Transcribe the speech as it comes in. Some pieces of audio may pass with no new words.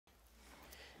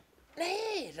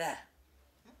Era.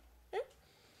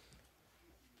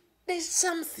 There's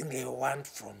something I want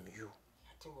from you.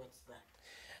 What's that?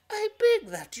 I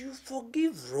beg that you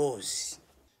forgive Rose.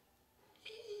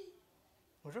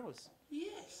 Rose?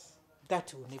 Yes.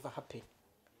 That will never happen.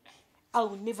 I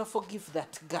will never forgive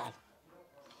that girl.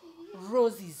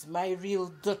 Rose is my real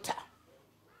daughter.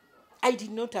 I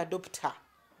did not adopt her.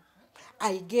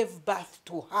 I gave birth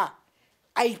to her.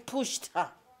 I pushed her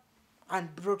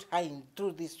and brought her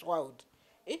into this world.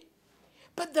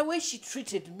 But the way she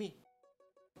treated me,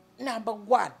 number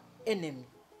one enemy.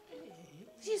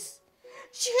 Yes,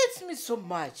 she hates me so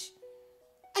much.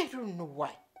 I don't know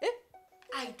why.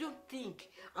 I don't think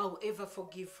I'll ever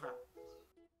forgive her.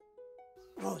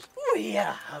 Rose, where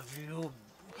have you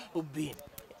been?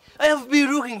 I have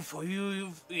been looking for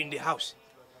you in the house.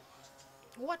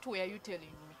 What were you telling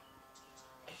me?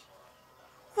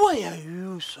 Why are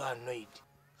you so annoyed?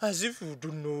 As if you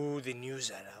don't know the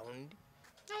news around.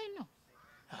 I know.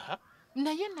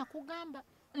 Naye nakugamba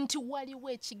nti waliwo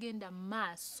ekigenda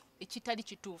maaso ekitali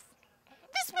kituufu.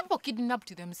 These people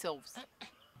kidnapped themselves.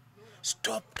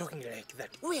 Stop talking like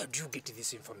that. Where do you get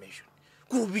this information?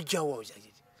 Don't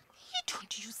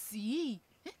you see?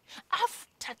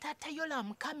 After Tata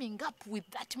Yolam coming up with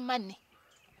that money,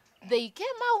 they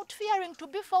came out fearing to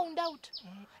be found out.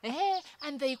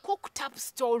 And they cooked up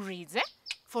stories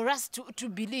for us to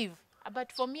believe.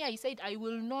 But for me, I said I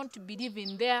will not believe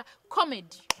in their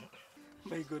comedy.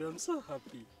 My God, I'm so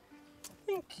happy.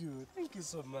 Thank you. Thank you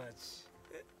so much.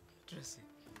 Tracy.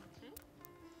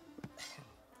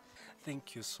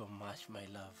 Thank you so much, my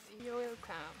love. You're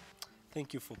welcome.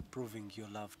 Thank you for proving your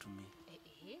love to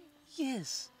me.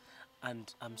 Yes.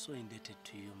 And I'm so indebted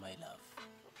to you, my love.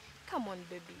 Come on,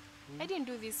 baby. I didn't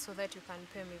do this so that you can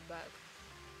pay me back.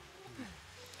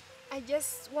 I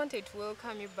just wanted to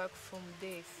welcome you back from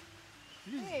death.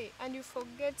 Hey, and you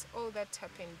forget all that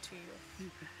happened to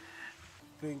you.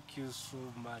 Thank you so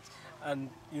much. And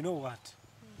you know what?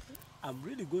 I'm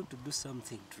really going to do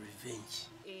something to revenge.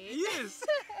 Yes.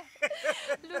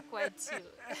 Look what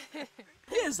you.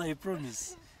 Yes, I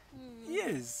promise.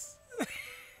 Yes.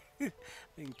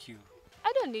 Thank you.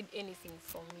 I don't need anything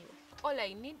from you. All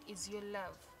I need is your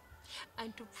love.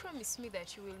 And to promise me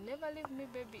that you will never leave me,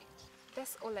 baby.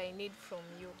 That's all I need from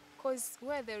you. Because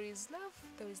where there is love,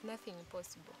 there is nothing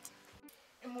impossible.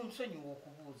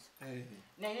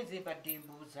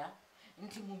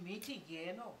 Nti mu meeting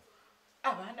eno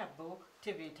abaana bo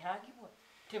tebetaagibwa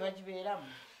tebagibeeramu.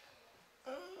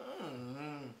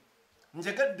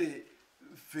 Njagadde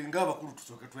ffe ng'abakulu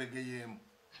tusooke twegeyeemu.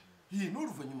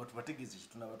 N'oluvannyuma tubategeeze kye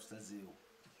tunaaba tusazeewo.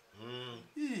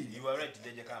 You are right,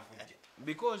 Deja Kampunje.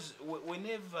 Because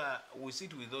whenever we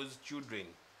sit with those children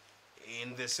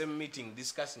in the same meeting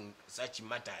discussing such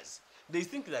matters, they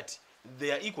think that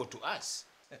they are equal to us.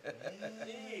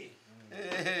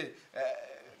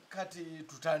 Kati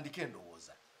tutandike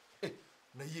endowooza.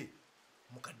 Naye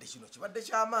mukadde kino kibadde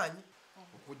ky'amaanyi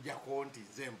okuggyako nti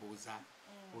nze mbuuza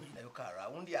olinayo ka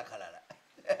rawundi akalala.